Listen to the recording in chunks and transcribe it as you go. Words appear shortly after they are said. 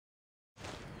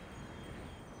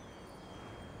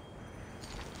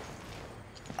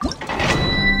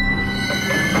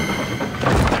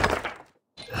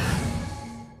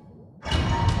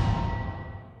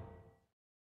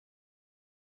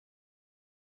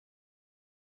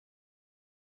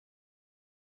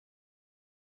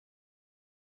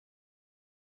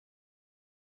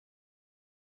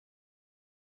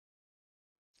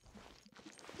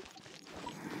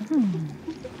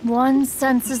One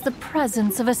senses the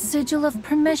presence of a sigil of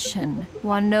permission.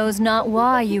 One knows not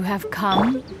why you have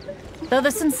come, though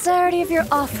the sincerity of your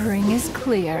offering is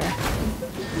clear.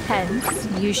 Hence,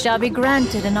 you shall be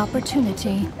granted an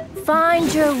opportunity.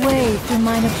 Find your way through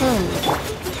mine abode,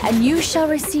 and you shall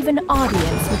receive an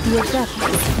audience with the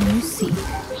adeptus whom you seek.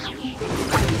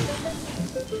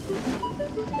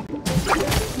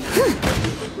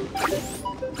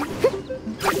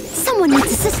 Someone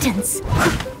needs assistance.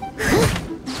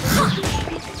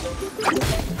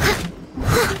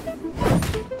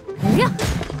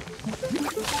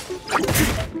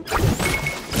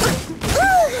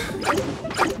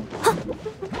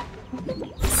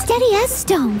 Steady as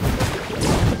stone.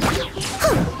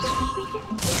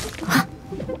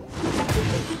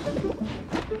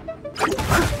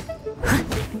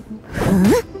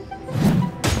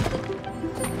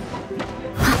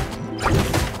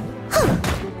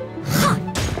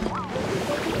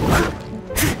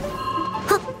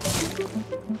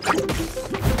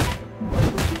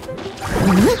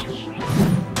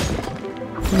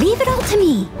 Leave it all to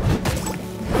me.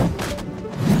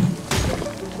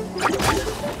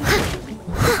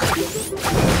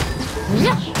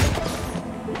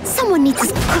 Someone needs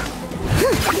to...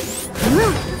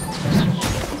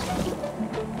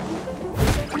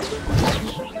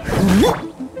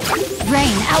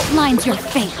 Rain outlines your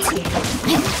fate.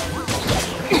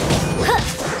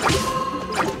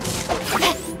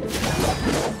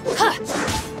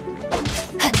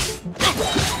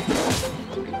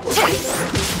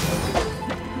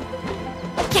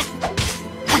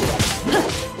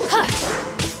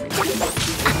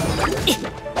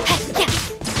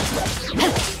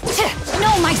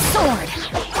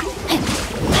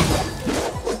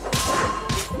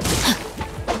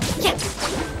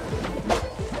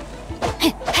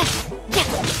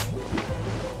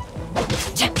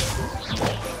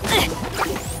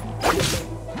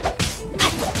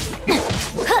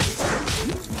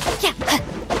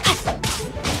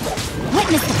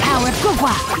 Witness the power of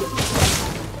Gugwa!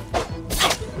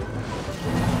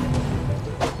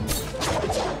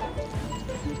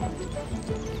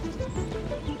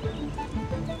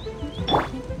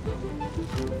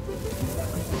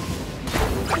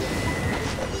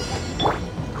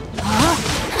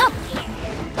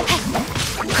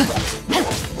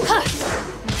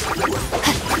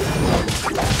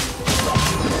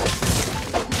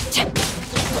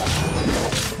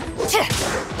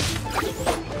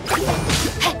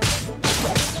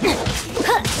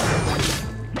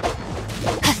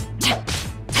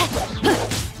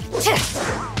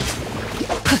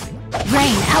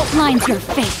 Rain outlines your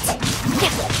fate.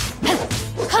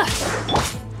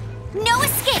 No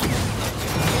escape!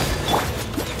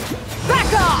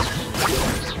 Back off!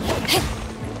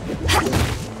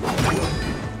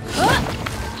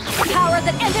 Power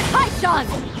that ended Haishan!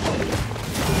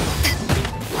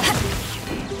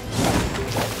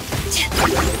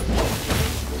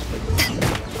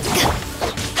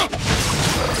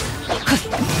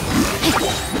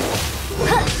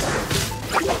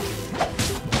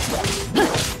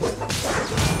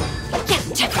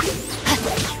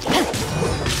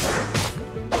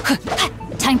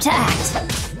 Time to act.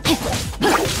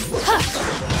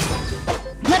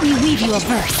 Let me weave you a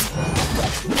verse.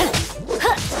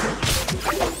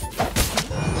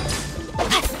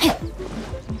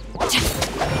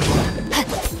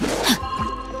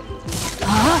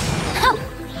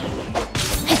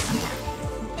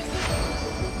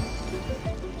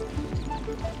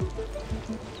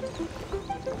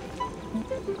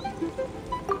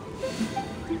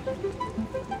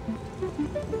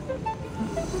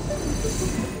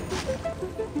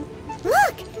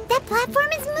 Look! That platform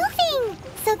is moving!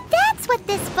 So that's what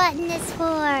this button is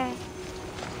for!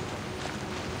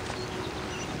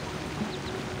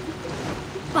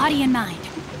 Body and mind.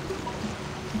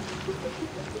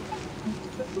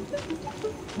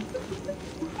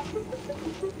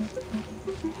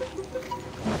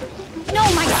 No,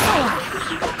 my sword!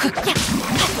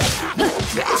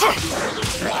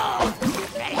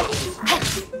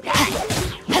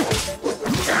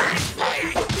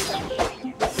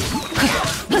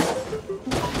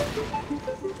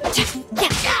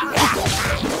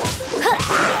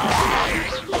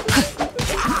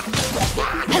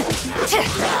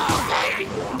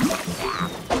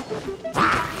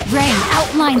 Rain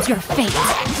outlines your fate.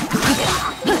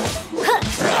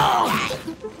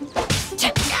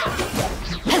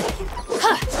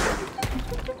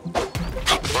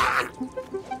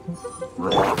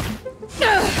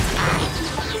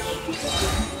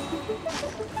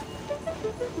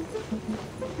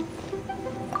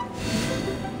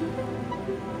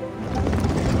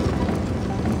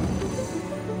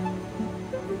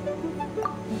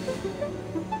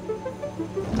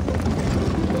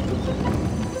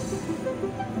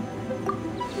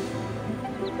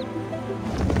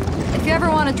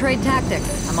 want to trade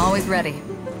tactics, I'm always ready.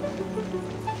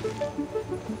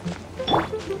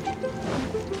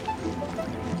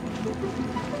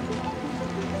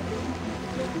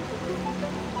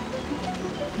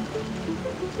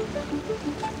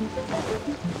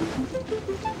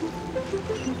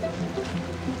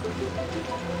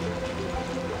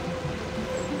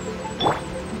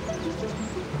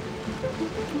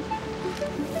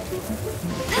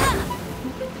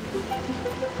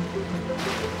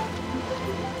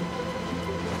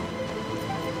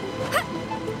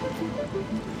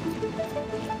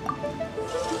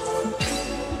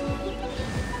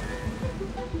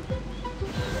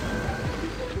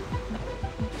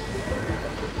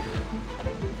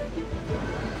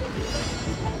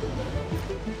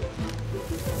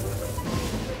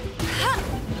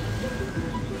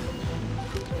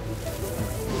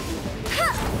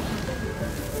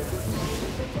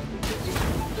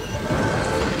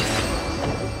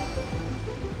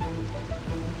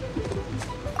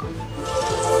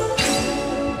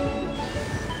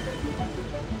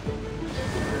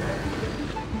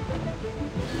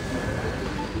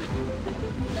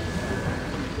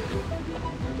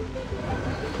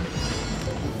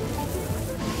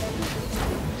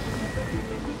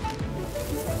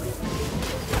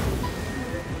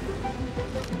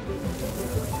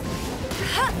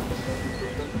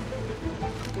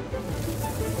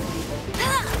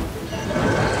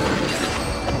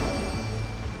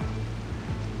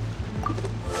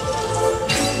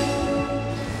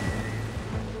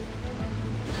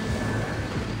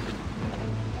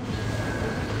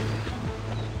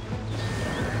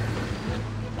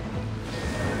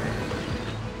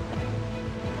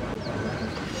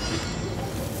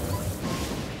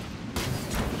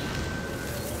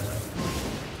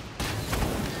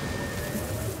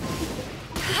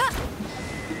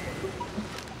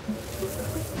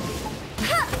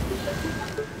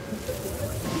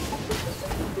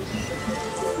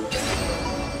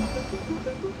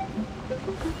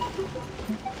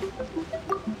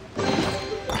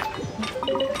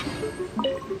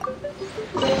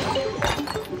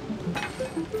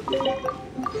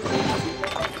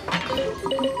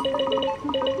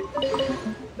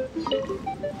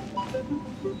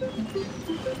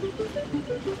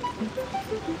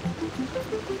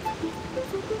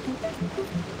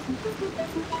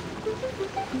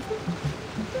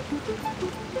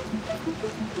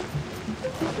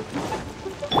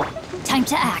 Time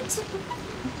to act.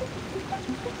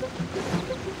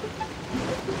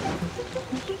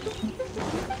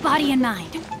 Body and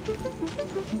mind.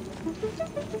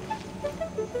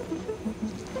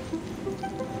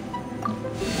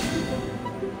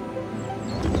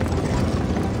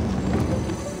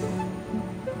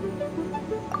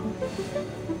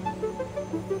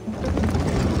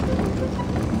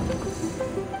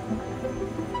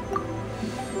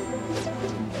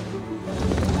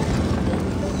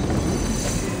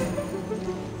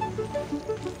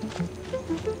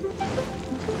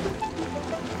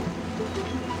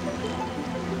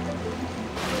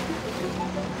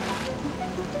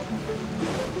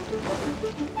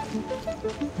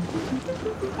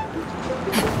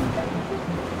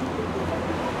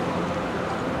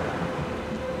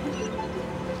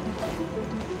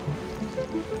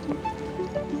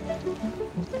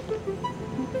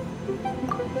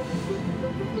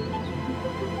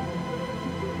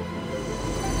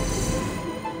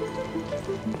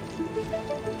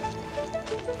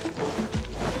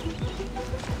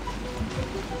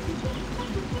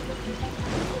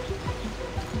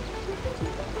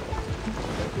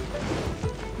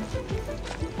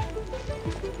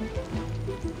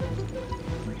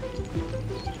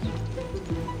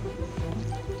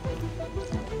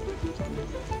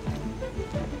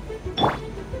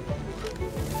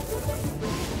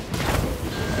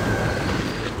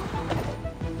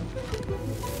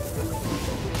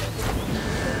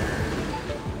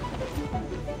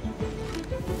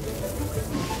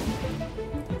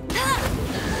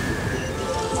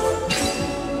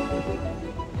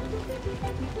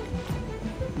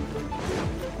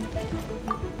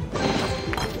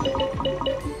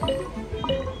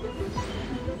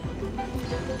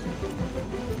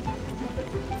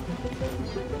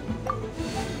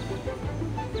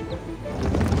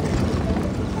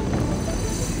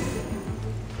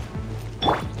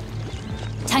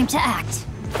 Time to act.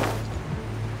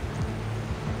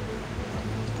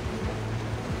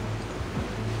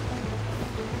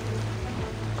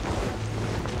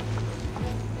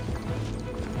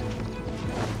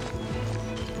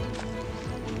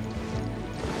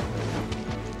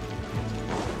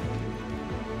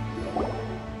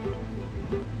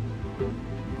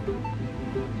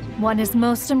 One is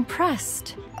most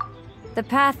impressed The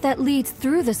path that leads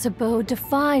through this abode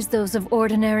defies those of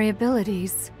ordinary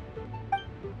abilities.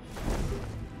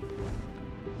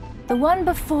 The one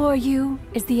before you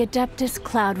is the Adeptus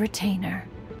Cloud Retainer.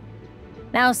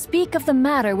 Now speak of the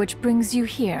matter which brings you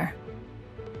here.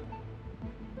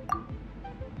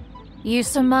 You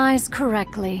surmise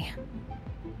correctly.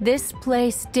 This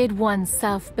place did once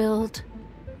self-build,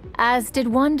 as did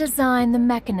one design the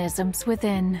mechanisms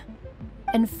within.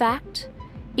 In fact,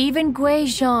 even Gui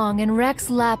Zhang and Rex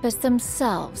Lapis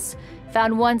themselves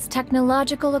found one's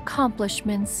technological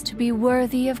accomplishments to be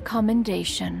worthy of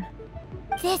commendation.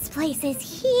 This place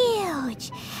is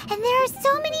huge, and there are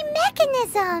so many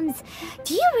mechanisms.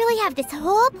 Do you really have this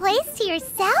whole place to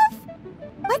yourself?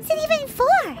 What's it even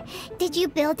for? Did you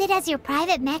build it as your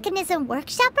private mechanism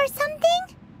workshop or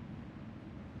something?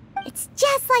 It's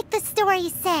just like the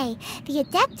stories say. The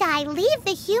Adepti leave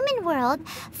the human world,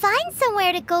 find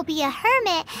somewhere to go be a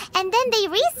hermit, and then they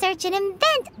research and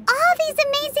invent all these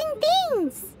amazing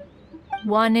things.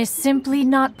 One is simply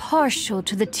not partial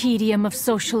to the tedium of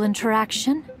social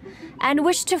interaction, and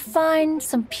wished to find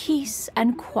some peace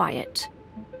and quiet.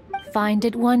 Find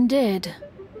it one did.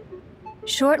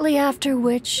 Shortly after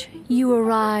which, you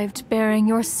arrived bearing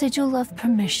your sigil of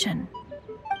permission.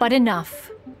 But enough.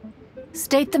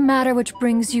 State the matter which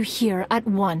brings you here at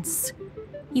once.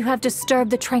 You have disturbed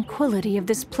the tranquility of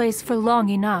this place for long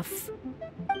enough.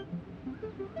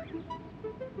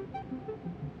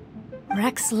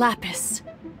 Rex Lapis.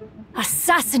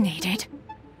 Assassinated?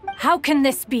 How can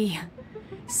this be?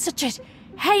 Such a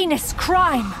heinous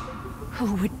crime!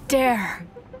 Who would dare?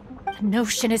 The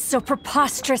notion is so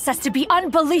preposterous as to be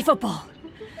unbelievable.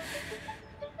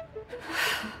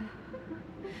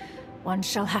 One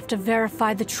shall have to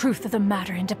verify the truth of the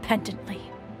matter independently.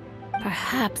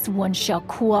 Perhaps one shall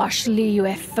quash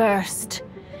Liyue first,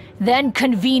 then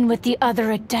convene with the other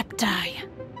Adepti.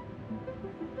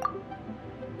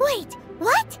 Wait,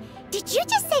 what? Did you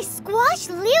just say squash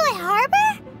Liyue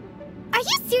Harbor? Are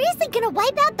you seriously gonna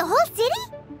wipe out the whole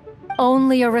city?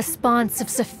 Only a response of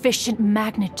sufficient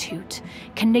magnitude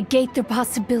can negate the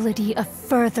possibility of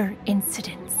further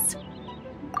incidents.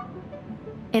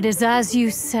 It is as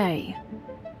you say.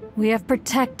 We have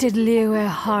protected Liyue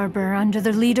Harbor under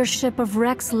the leadership of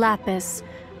Rex Lapis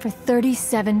for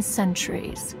 37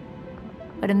 centuries.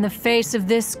 But in the face of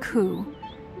this coup,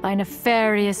 by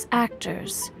nefarious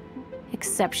actors,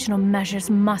 exceptional measures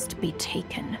must be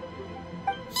taken.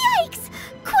 Yikes!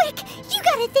 Quick, you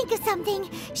gotta think of something.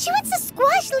 She wants to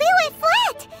squash Liyue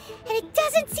flat, and it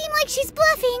doesn't seem like she's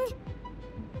bluffing.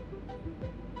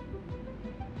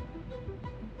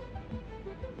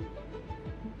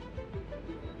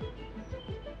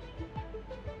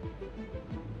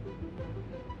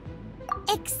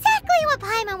 Exactly what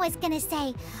Paimon was gonna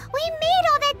say. We made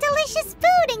all that delicious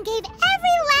food and gave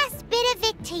every last bit of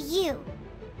it to you.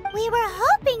 We were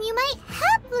hoping you might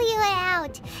help Liyue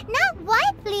out, not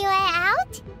wipe Liyue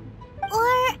out.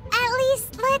 Or at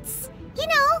least let's,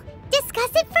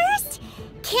 discuss it first.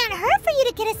 Can't hurt for you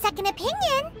to get a second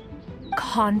opinion.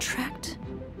 Contract?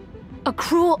 A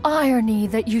cruel irony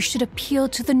that you should appeal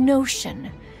to the notion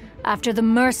after the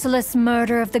merciless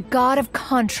murder of the god of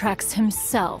contracts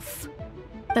himself.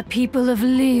 The people of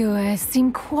Liyue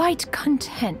seem quite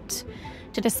content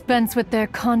to dispense with their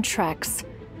contracts.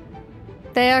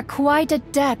 They are quite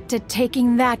adept at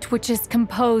taking that which is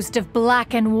composed of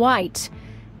black and white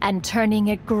and turning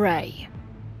it gray.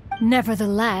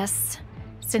 Nevertheless,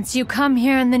 since you come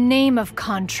here in the name of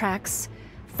contracts,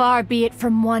 far be it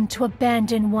from one to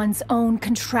abandon one's own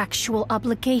contractual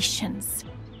obligations.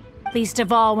 Least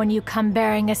of all when you come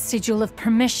bearing a sigil of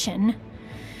permission.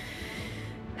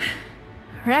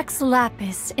 Rex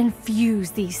Lapis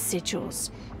infused these sigils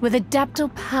with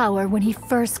adeptal power when he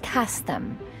first cast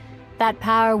them. That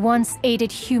power once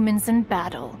aided humans in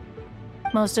battle.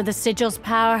 Most of the sigil's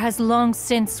power has long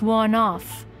since worn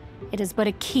off. It is but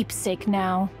a keepsake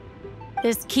now.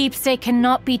 This keepsake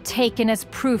cannot be taken as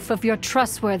proof of your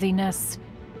trustworthiness.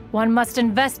 One must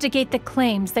investigate the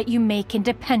claims that you make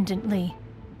independently.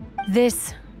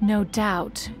 This, no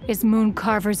doubt, is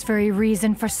Mooncarver's very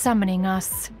reason for summoning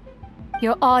us.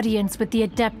 Your audience with the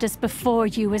Adeptus before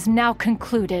you is now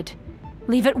concluded.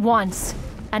 Leave at once.